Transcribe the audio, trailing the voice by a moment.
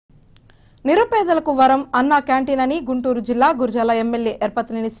నిరుపేదలకు వరం అన్న క్యాంటీన్ అని గుంటూరు జిల్లా గురజాల ఎమ్మెల్యే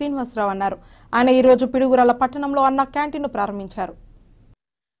యరపతినేని శ్రీనివాసరావు అన్నారు. ఆయన ఈ రోజు పిడుగురాల పట్టణంలో అన్న క్యాంటీన్ ప్రారంభించారు.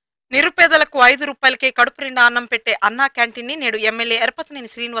 నిరుపేదలకు 5 రూపాయలకే కడుపు నిండా అన్నం పెట్టే అన్నా క్యాంటీన్ ని నేడు ఎమ్మెల్యే యరపతినేని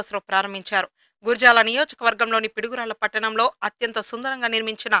శ్రీనివాసరావు ప్రారంభించారు. గురజాల నియోజకవర్గంలోని పిడుగురాల పట్టణంలో అత్యంత సుందరంగా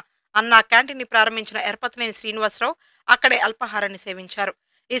నిర్మించిన అన్నా క్యాంటీన్ ని ప్రారంభించిన యరపతినేని శ్రీనివాసరావు అక్కడే అల్పాహారాన్ని సేవించారు.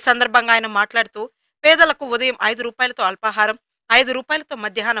 ఈ సందర్భంగా ఆయన మాట్లాడుతూ పేదలకు ఉదయం 5 రూపాయలతో అల్పాహారం, 5 రూపాయలతో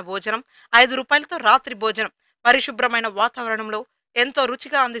మధ్యాహ్న భోజనం, 5 రూపాయలతో రాత్రి భోజనం, పరిశుభ్రమైన వాతావరణంలో ఎంతో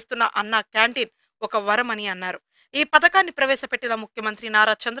రుచిగా అందిస్తున్న అన్నా క్యాంటీన్ ఒక వరమని అన్నారు. ఈ పథకాన్ని ప్రవేశపెట్టిన ముఖ్యమంత్రి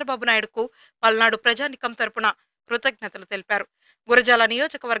నారా చంద్రబాబు నాయుడుకు పల్నాడు ప్రజానికం తరపున కృతజ్ఞతలు తెలిపారు. గురజాల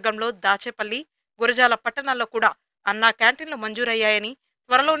నియోజకవర్గంలో దాచేపల్లి, గురజాల పట్టణాల్లో కూడా అన్నా క్యాంటీన్లు మంజూరయ్యాయని,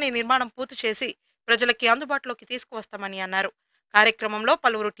 త్వరలోనే నిర్మాణం పూర్తి చేసి ప్రజలకి అందుబాటులోకి తీసుకువస్తామని అన్నారు. కార్యక్రమంలో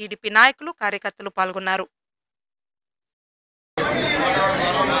పలువురు టీడీపీ నాయకులు, కార్యకర్తలు పాల్గొన్నారు.